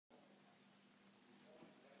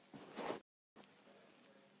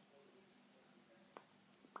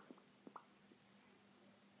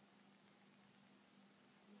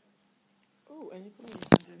you put all these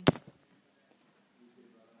things in?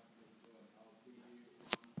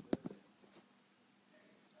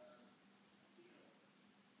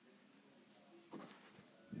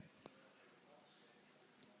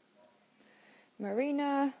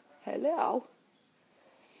 Marina, hello.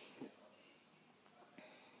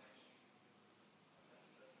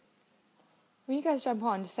 When you guys jump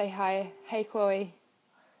on, just say hi. Hey, Chloe.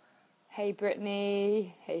 Hey,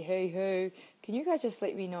 Brittany. Hey. Can you guys just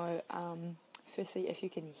let me know, firstly, if you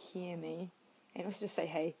can hear me? And also just say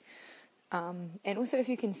hey. And also if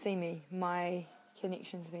you can see me. My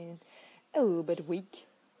connection's been a little bit weak.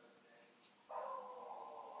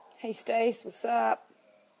 Hey, Stace, what's up?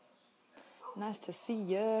 Nice to see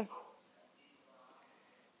you.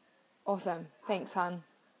 Awesome. Thanks, hun.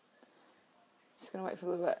 Just going to wait for a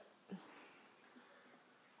little bit.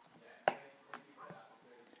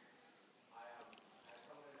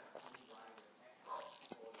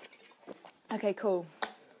 Okay, cool.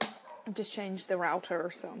 I've just changed the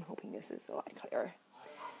router, so I'm hoping this is a lot clearer.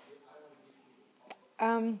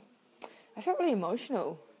 I felt really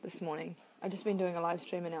emotional this morning. I've just been doing a live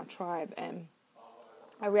stream in our tribe and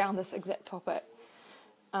around this exact topic,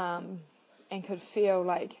 and could feel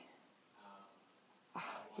like,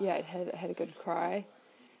 it had a good cry.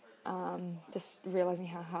 Just realizing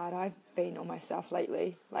how hard I've been on myself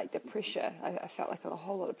lately, like the pressure. I felt like a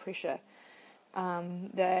whole lot of pressure.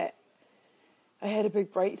 That I had a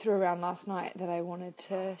big breakthrough around last night that I wanted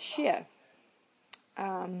to share.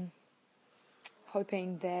 Hoping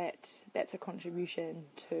that that's a contribution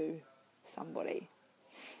to somebody.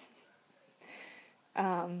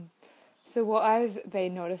 So what I've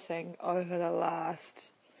been noticing over the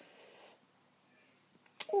last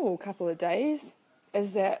couple of days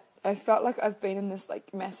is that I felt like I've been in this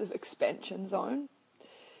like massive expansion zone.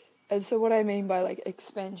 And so what I mean by like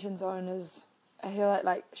expansion zone is I feel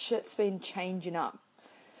like shit's been changing up.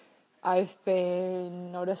 I've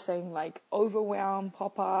been noticing like overwhelm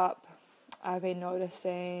pop up. I've been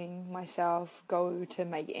noticing myself go to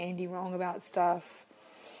make Andy wrong about stuff.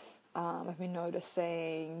 I've been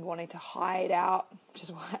noticing wanting to hide out, which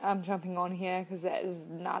is why I'm jumping on here, because that is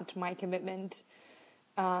not my commitment.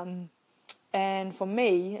 And for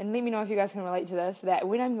me, and let me know if you guys can relate to this, that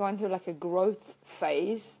when I'm going through like a growth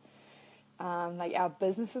phase, like our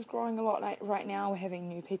business is growing a lot right now. We're having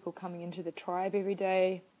new people coming into the tribe every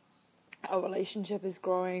day. Our relationship is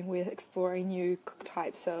growing. We're exploring new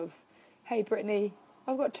types of, hey, Brittany,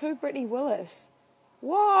 I've got 2 Brittany Willis.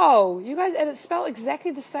 Whoa, you guys, and it's spelled exactly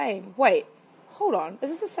the same. Wait, hold on, is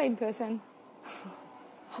this the same person?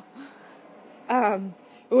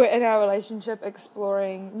 We're in our relationship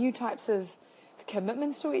exploring new types of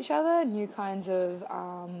commitments to each other, new kinds of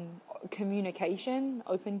communication,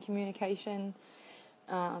 open communication,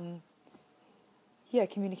 communicating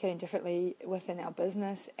differently within our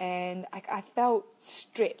business. And I felt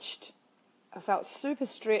stretched. I felt super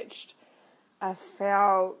stretched. I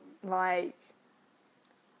felt like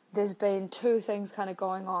there's been 2 things kind of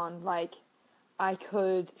going on. Like I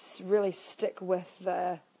could really stick with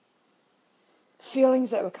the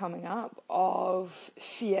feelings that were coming up of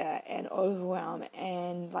fear and overwhelm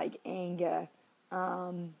and like anger,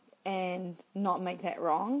 and not make that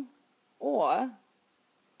wrong, or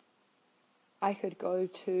I could go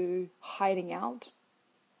to hiding out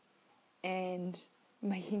and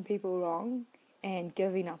making people wrong and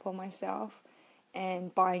giving up on myself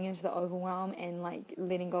and buying into the overwhelm and like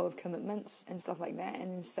letting go of commitments and stuff like that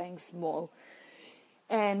and then staying small.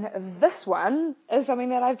 And this one is something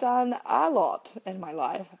that I've done a lot in my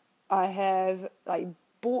life. I have like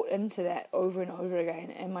bought into that over and over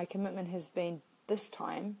again, and my commitment has been this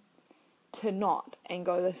time to not and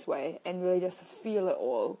go this way and really just feel it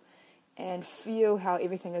all and feel how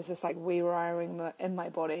everything is just like rewiring in my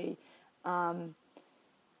body. And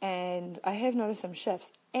I have noticed some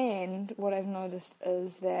shifts, and what I've noticed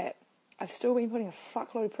is that I've still been putting a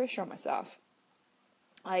fuckload of pressure on myself.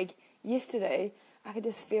 Like yesterday, I could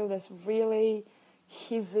just feel this really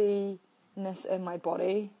heaviness in my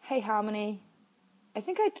body. Hey, Harmony. I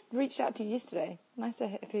think I reached out to you yesterday. Nice to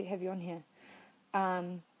have you on here.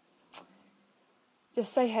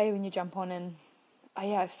 Just say hey when you jump on in.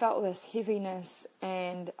 I felt this heaviness,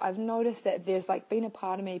 and I've noticed that there's like been a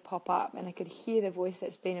part of me pop up, and I could hear the voice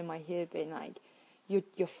that's been in my head being like,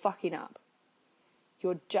 you're fucking up.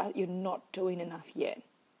 You're not doing enough yet.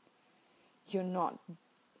 You're not.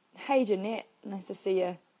 Hey, Jeanette, nice to see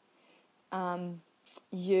you.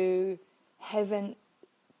 You haven't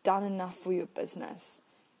done enough for your business.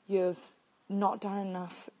 You've not done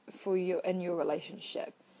enough for you in your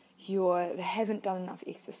relationship. You haven't done enough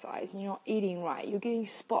exercise. You're not eating right. You're getting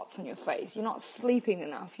spots on your face. You're not sleeping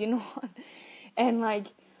enough. You're not. And like,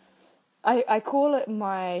 I call it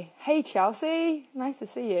my, hey Chelsea, nice to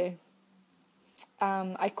see you.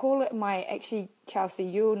 I call it my, actually Chelsea,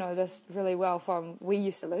 you'll know this really well from, we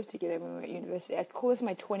used to live together when we were at university. I call this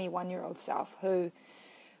my 21-year-old self, who,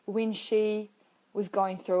 when she was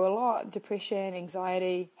going through a lot, depression,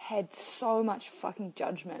 anxiety, had so much fucking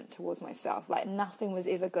judgment towards myself. Like, nothing was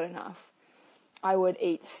ever good enough. I would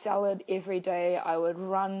eat salad every day. I would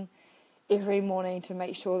run every morning to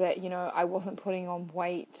make sure that, I wasn't putting on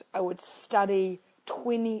weight. I would study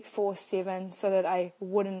 24/7 so that I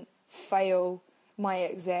wouldn't fail my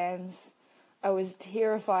exams. I was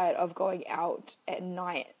terrified of going out at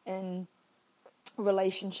night in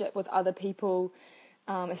relationship with other people,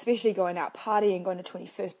 especially going out partying, going to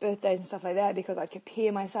 21st birthdays and stuff like that, because I'd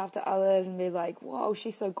compare myself to others and be like, whoa,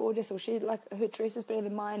 she's so gorgeous, or she, like, her dress is better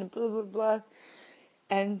than mine, and blah, blah, blah.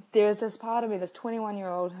 And there's this part of me, this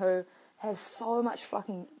 21-year-old, who has so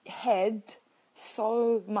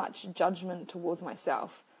much judgment towards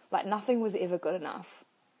myself. Like, nothing was ever good enough.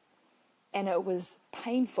 And it was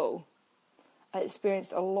painful. I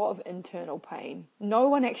experienced a lot of internal pain. No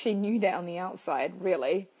one actually knew that on the outside,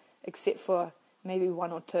 really, except for maybe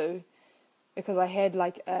one or two, because I had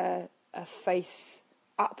like a face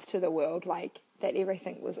up to the world, like that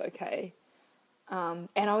everything was okay. And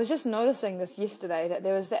I was just noticing this yesterday, that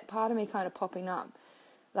there was that part of me kind of popping up,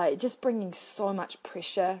 like just bringing so much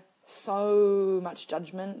pressure, so much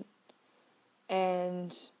judgment.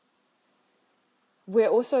 And we're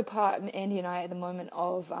also part, Andy and I, at the moment,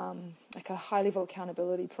 of like a high-level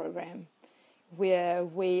accountability program where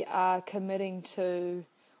we are committing to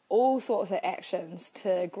all sorts of actions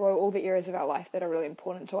to grow all the areas of our life that are really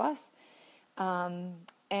important to us.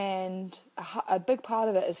 And a big part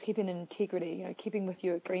of it is keeping in integrity, keeping with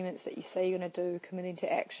your agreements that you say you're going to do, committing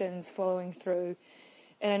to actions, following through.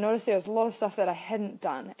 And I noticed there was a lot of stuff that I hadn't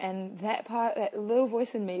done. And that little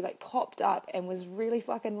voice in me, like, popped up and was really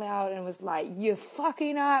fucking loud and was like, you're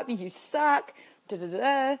fucking up, you suck,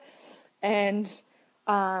 da-da-da. And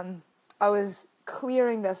I was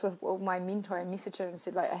clearing this with my mentor. I messaged her and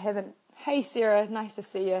said, like, hey Sarah, nice to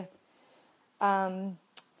see you.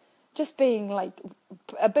 Just being like,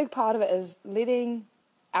 a big part of it is letting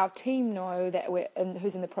our team know that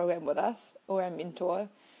who's in the program with us, or our mentor,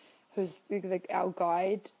 who's our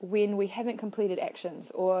guide, when we haven't completed actions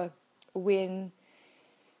or when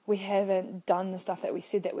we haven't done the stuff that we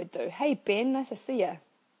said that we'd do. Hey Ben, nice to see you.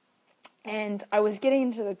 And I was getting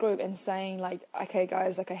into the group and saying, like, okay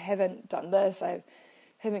guys, like, I haven't done this, I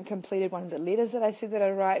haven't completed one of the letters that I said that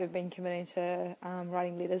I'd write. I've been committing to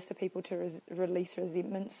writing letters to people to release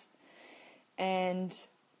resentments. And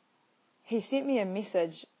he sent me a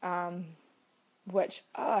message, which,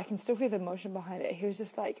 I can still feel the emotion behind it. He was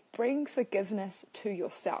just like, bring forgiveness to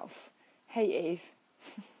yourself. Hey Eve.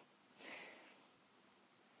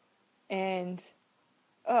 And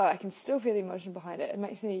I can still feel the emotion behind it. It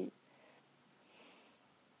makes me,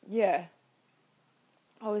 I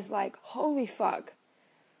was like, holy fuck.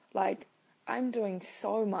 Like, I'm doing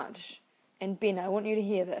so much. And Ben, I want you to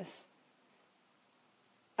hear this.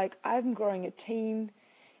 Like, I'm growing a team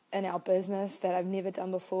in our business that I've never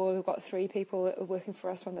done before. We've got 3 people working for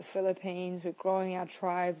us from the Philippines. We're growing our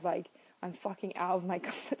tribe. Like, I'm fucking out of my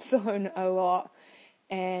comfort zone a lot.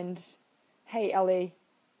 And hey, Ellie,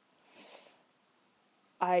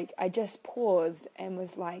 I just paused and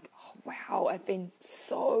was like, oh, wow, I've been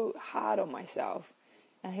so hard on myself.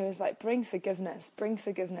 And he was like, bring forgiveness.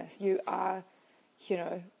 You are,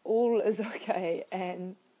 all is okay.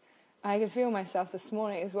 And I could feel myself this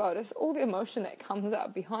morning as well, just all the emotion that comes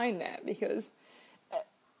up behind that, because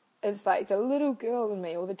it's like the little girl in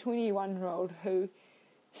me, or the 21-year-old who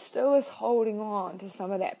still is holding on to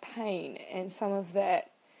some of that pain and some of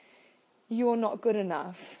that you're not good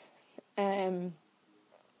enough.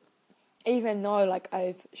 Even though, like,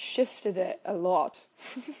 I've shifted it a lot.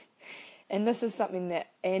 And this is something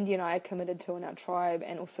that Andy and I are committed to in our tribe,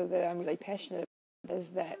 and also that I'm really passionate about,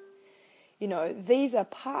 is that, these are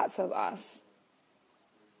parts of us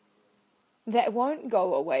that won't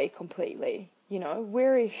go away completely.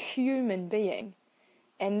 We're a human being,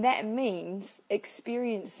 and that means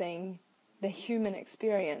experiencing the human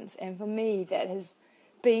experience. And for me, that has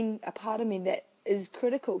been a part of me that is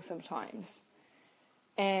critical sometimes.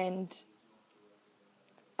 And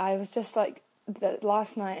I was just like,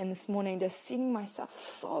 last night and this morning, just sending myself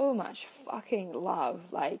so much fucking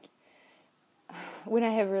love. Like, when I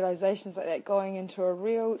have realizations like that, going into a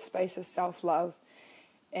real space of self-love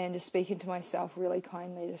and just speaking to myself really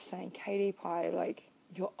kindly, just saying, Katie Pie, like,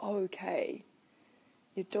 you're okay.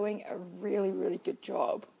 You're doing a really, really good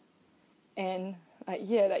job. And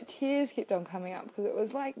like tears kept on coming up because it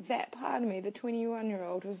was like that part of me, the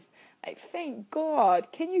 21-year-old, was like, thank God,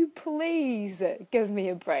 can you please give me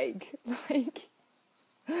a break? Like,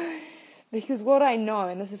 because what I know,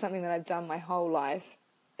 and this is something that I've done my whole life,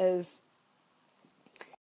 is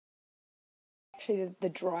actually the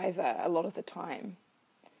driver a lot of the time.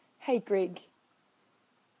 Hey, Greg.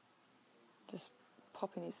 Just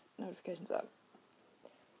popping these notifications up.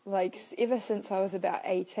 Like, ever since I was about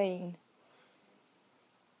 18,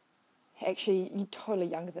 actually, you're totally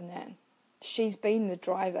younger than that. She's been the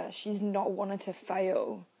driver. She's not wanted to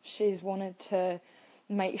fail. She's wanted to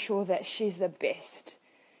make sure that she's the best.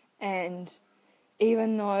 And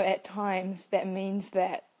even though at times that means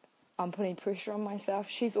that I'm putting pressure on myself,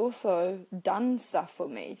 she's also done stuff for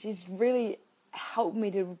me. She's really helped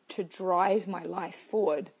me to drive my life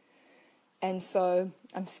forward. And so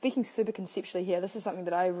I'm speaking super conceptually here. This is something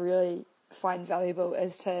that I really find valuable,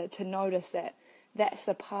 is to notice that that's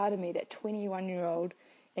the part of me, that 21-year-old.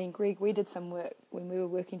 And Greg, we did some work when we were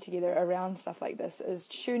working together around stuff like this, is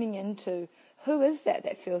tuning into who is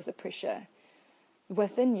that feels the pressure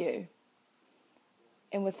within you.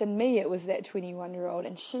 And within me, it was that 21-year-old,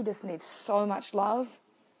 and she just needs so much love.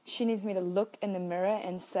 She needs me to look in the mirror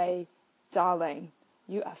and say, darling,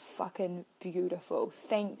 you are fucking beautiful.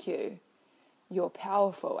 Thank you. You're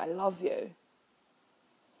powerful. I love you.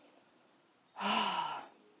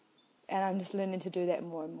 And I'm just learning to do that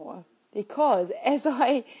more and more. Because as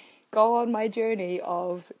I go on my journey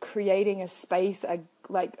of creating a space,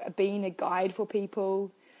 being a guide for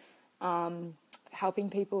people, helping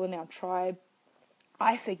people in our tribe,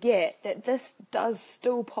 I forget that this does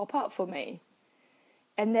still pop up for me.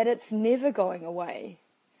 And that it's never going away.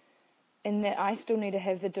 And that I still need to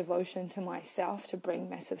have the devotion to myself to bring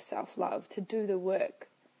massive self-love, to do the work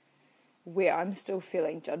where I'm still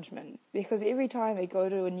feeling judgment. Because every time I go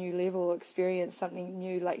to a new level or experience something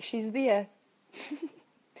new, like she's there,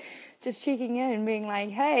 just checking in and being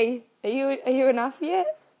like, hey, are you enough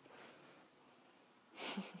yet?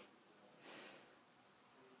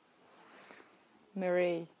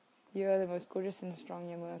 Marie, you are the most gorgeous and strong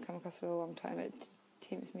young woman I've come across in a long time. It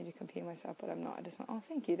tempts me to compare myself, but I'm not. I just went, oh,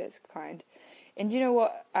 thank you, that's kind. And you know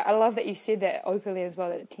what? I love that you said that openly as well,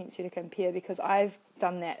 that it tempts you to compare, because I've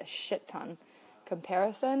done that a shit ton.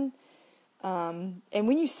 Comparison. And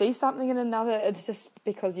when you see something in another, it's just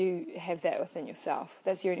because you have that within yourself.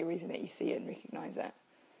 That's the only reason that you see it and recognise it.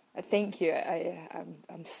 Thank you.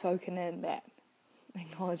 I'm soaking in that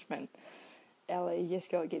acknowledgement. Ellie, yes,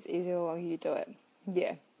 girl, it gets easier the longer you do it.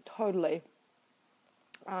 Yeah, totally.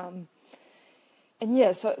 And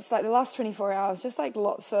yeah, so it's like the last 24 hours, just like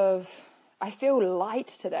lots of, I feel light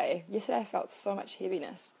today. Yesterday I felt so much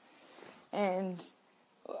heaviness. And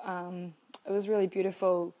it was really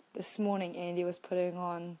beautiful. This morning Andy was putting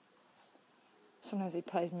on, sometimes he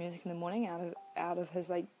plays music in the morning out of his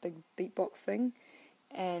like big beatbox thing,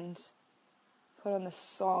 and put on this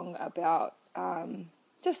song about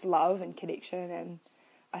just love and connection. And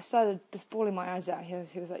I started just bawling my eyes out. He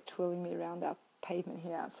was like twirling me around our pavement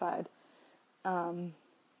here outside. And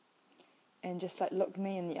just like looked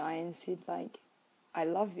me in the eye and said like, I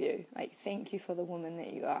love you, like thank you for the woman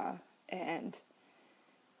that you are. And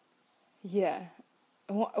yeah,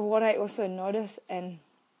 what I also noticed, and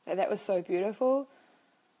that was so beautiful,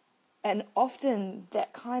 and often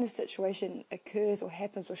that kind of situation occurs or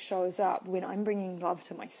happens or shows up when I'm bringing love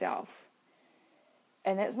to myself.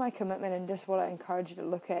 And that's my commitment, and just what I encourage you to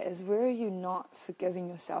look at is, where are you not forgiving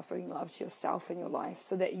yourself, bringing love to yourself in your life,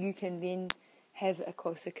 so that you can then have a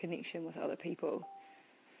closer connection with other people.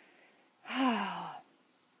 My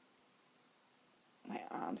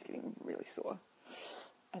arm's getting really sore.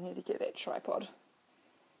 I need to get that tripod.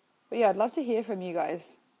 But yeah, I'd love to hear from you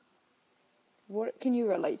guys. What can you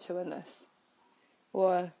relate to in this?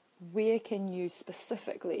 Or where can you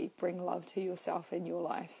specifically bring love to yourself in your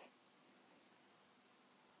life?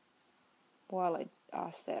 While I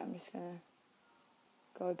ask that, I'm just going to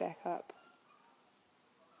go back up.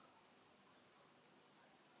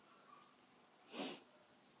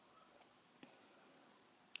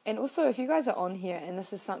 And also, if you guys are on here and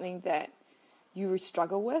this is something that you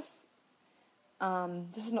struggle with,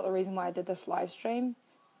 this is not the reason why I did this live stream,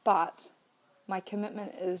 but my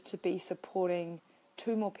commitment is to be supporting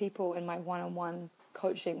 2 more people in my one-on-one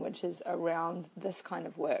coaching, which is around this kind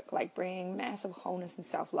of work, like bringing massive wholeness and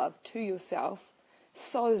self-love to yourself,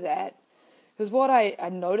 so that, because what I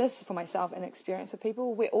notice for myself and experience with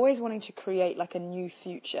people, we're always wanting to create like a new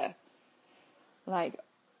future, like,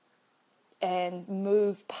 and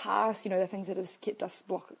move past, the things that have kept us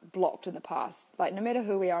blocked in the past. Like, no matter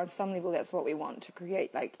who we are, on some level, that's what we want, to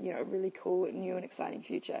create, like, a really cool, new and exciting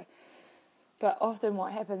future. But often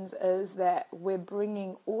what happens is that we're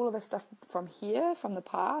bringing all of the stuff from here, from the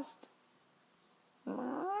past,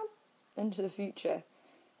 into the future.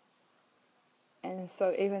 And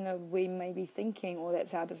so even though we may be thinking, or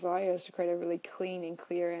that's our desire, is to create a really clean and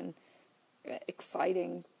clear and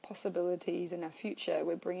exciting possibilities in our future,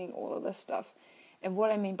 we're bringing all of this stuff. And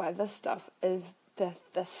what I mean by this stuff is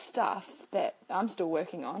the stuff that I'm still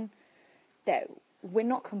working on, that we're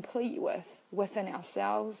not complete with within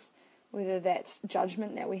ourselves, whether that's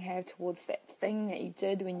judgment that we have towards that thing that you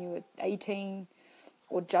did when you were 18,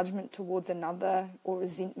 or judgment towards another, or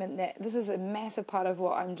resentment. That this is a massive part of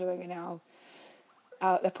what I'm doing in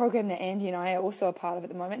the program that Andy and I are also a part of at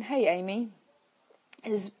the moment. Hey Amy,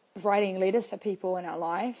 is writing letters to people in our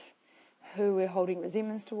life who we're holding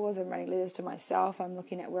resentments towards. I'm writing letters to myself. I'm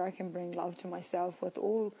looking at where I can bring love to myself with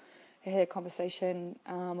all. I had a conversation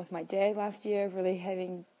with my dad last year, really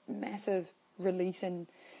having massive release and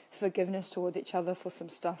forgiveness towards each other for some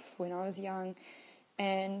stuff when I was young.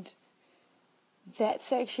 And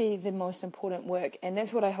that's actually the most important work. And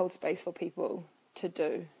that's what I hold space for people to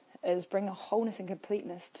do, is bring a wholeness and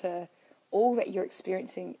completeness to all that you're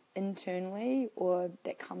experiencing internally or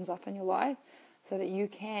that comes up in your life, so that you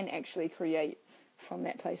can actually create from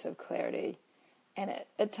that place of clarity. And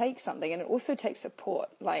it takes something, and it also takes support.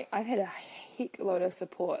 Like, I've had a heck load of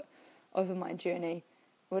support over my journey,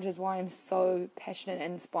 which is why I'm so passionate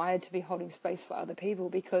and inspired to be holding space for other people,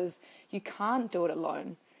 because you can't do it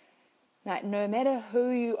alone. Like, no matter who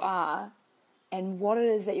you are and what it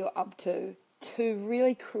is that you're up to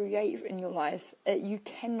really create in your life, you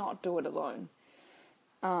cannot do it alone.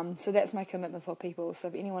 So that's my commitment for people. So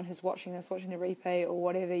if anyone who's watching this, watching the replay or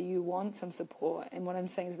whatever, you want some support and what I'm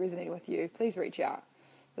saying is resonating with you, please reach out.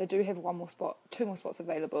 They do have two more spots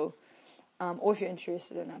available, or if you're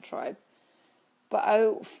interested in our tribe.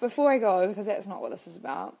 But before I go, because that's not what this is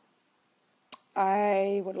about,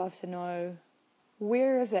 I would love to know,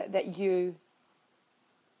 where is it that you,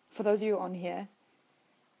 for those of you on here,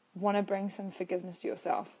 want to bring some forgiveness to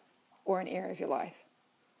yourself or an area of your life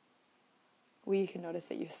where you can notice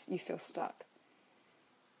that you feel stuck?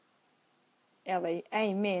 Ellie,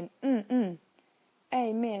 amen.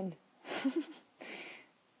 Amen.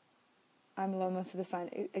 I'm alone most of the time,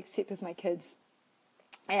 except with my kids.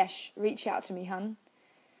 Ash, reach out to me, hun.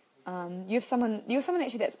 You're someone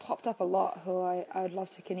actually that's popped up a lot who I would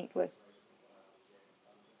love to connect with.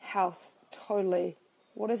 Health, totally.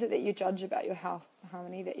 What is it that you judge about your health,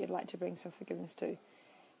 Harmony, that you'd like to bring some forgiveness to?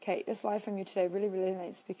 Kate, this live from you today really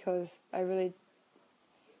resonates because I really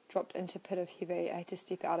dropped into a pit of heavy I had to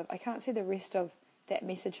step out of. I can't see the rest of that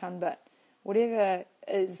message, hun, but whatever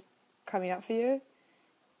is coming up for you,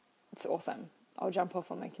 it's awesome. I'll jump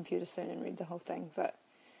off on my computer soon and read the whole thing, but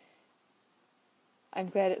I'm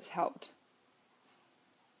glad it's helped.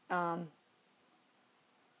 Yeah,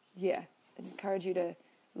 I just encourage you to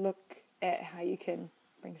look at how you can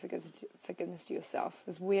bring forgiveness to yourself,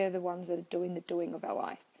 because we're the ones that are doing the doing of our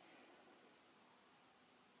life.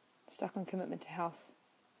 Stuck on commitment to health.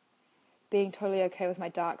 Being totally okay with my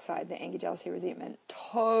dark side, the anger, jealousy, resentment.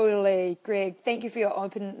 Totally, Greg. Thank you for your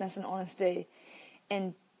openness and honesty.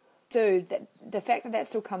 And dude, the fact that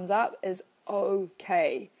still comes up is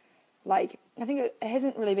okay. Like, I think it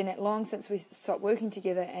hasn't really been that long since we stopped working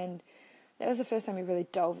together, and that was the first time we really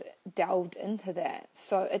delved into that.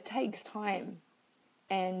 So it takes time,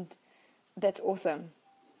 and that's awesome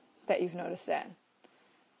that you've noticed that.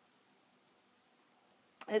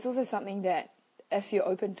 It's also something that, if you're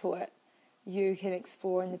open to it, you can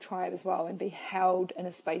explore in the tribe as well and be held in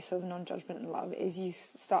a space of non-judgment and love as you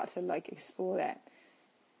start to explore that.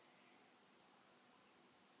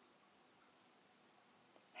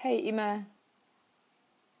 Hey Emma.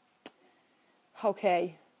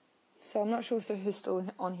 Okay. So I'm not sure who's still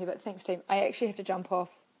on here, but thanks team. I actually have to jump off.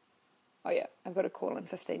 Oh yeah, I've got a call in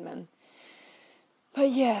 15 minutes. But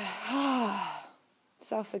yeah,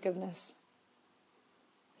 self-forgiveness.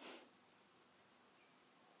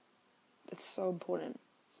 It's so important.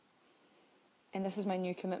 And this is my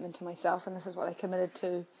new commitment to myself, and this is what I committed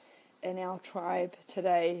to in our tribe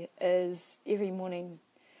today, is every morning.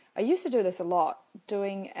 I used to do this a lot,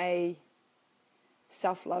 doing a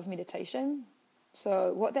self-love meditation.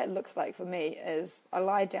 So what that looks like for me is I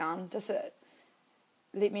lie down, just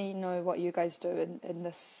let me know what you guys do in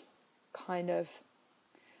this kind of,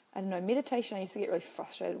 I don't know, meditation. I used to get really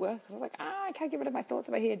frustrated with, because I was like, I can't get rid of my thoughts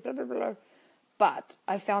in my head, blah, blah, blah. But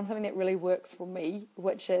I found something that really works for me,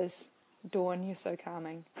 which is, Dawn, you're so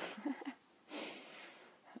calming.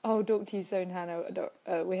 I'll talk to you soon, Hannah.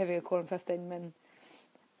 We're having a call in 15 minutes.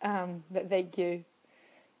 But thank you.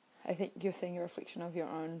 I think you're seeing a reflection of your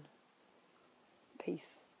own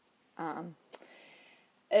peace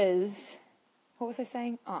is, what was I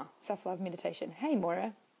saying? Self-love meditation. Hey,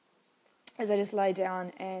 Moira. As I just lay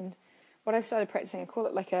down, and what I've started practicing, I call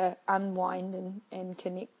it like a unwind and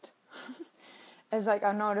connect. It's like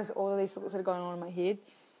I notice all of these thoughts that are going on in my head,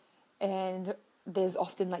 and there's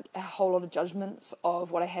often like a whole lot of judgments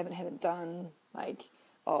of what I haven't done, like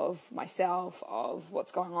of myself, of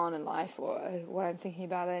what's going on in life, or what I'm thinking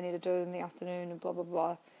about that I need to do in the afternoon, and blah blah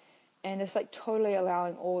blah. And it's like totally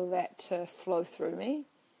allowing all of that to flow through me.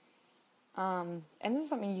 And this is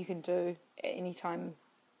something you can do at any time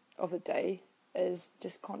of the day, is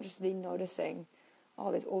just consciously noticing,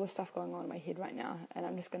 there's all this stuff going on in my head right now, and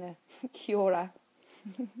I'm just going to kia ora,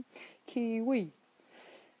 kiwi,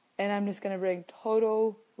 and I'm just going to bring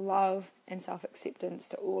total love and self-acceptance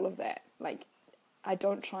to all of that. Like, I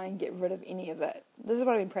don't try and get rid of any of it. This is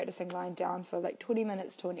what I've been practicing lying down for like 20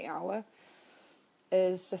 minutes to an hour,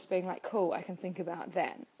 is just being like, cool, I can think about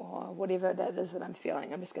that, or whatever that is that I'm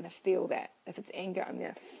feeling, I'm just going to feel that. If it's anger, I'm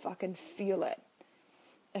going to fucking feel it.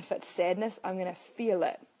 If it's sadness, I'm going to feel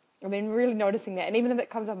it. I've been really noticing that. And even if it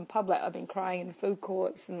comes up in public, I've been crying in food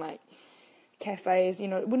courts and like cafes,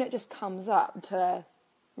 when it just comes up, to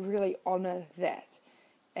really honour that.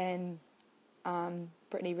 And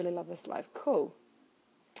Brittany, really love this live. Cool.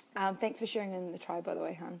 Thanks for sharing in the tribe, by the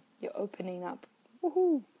way, hon. You're opening up.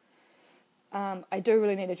 Woohoo! I do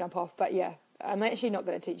really need to jump off, but yeah, I'm actually not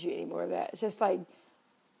going to teach you any more of that. It's just like,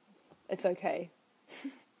 it's okay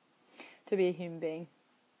to be a human being,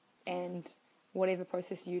 and whatever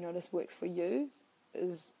process you notice works for you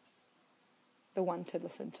is the one to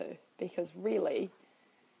listen to, because really,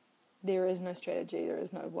 there is no strategy, there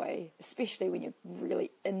is no way, especially when you're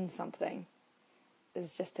really in something,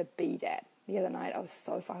 is just to be that. The other night, I was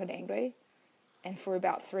so fucking angry, and for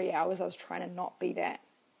about 3 hours, I was trying to not be that.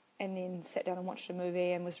 And then sat down and watched a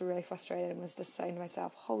movie and was really frustrated and was just saying to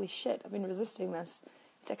myself, holy shit, I've been resisting this.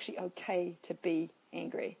 It's actually okay to be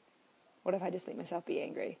angry. What if I just let myself be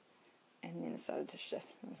angry? And then it started to shift.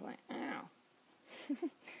 I was like, ow.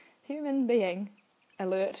 Human being.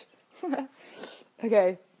 Alert.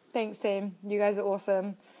 Okay, thanks team. You guys are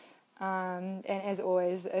awesome. And as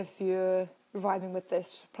always, if you're vibing with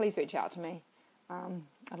this, please reach out to me.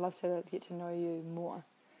 I'd love to get to know you more.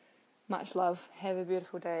 Much love. Have a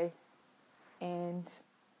beautiful day. And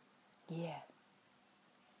yeah.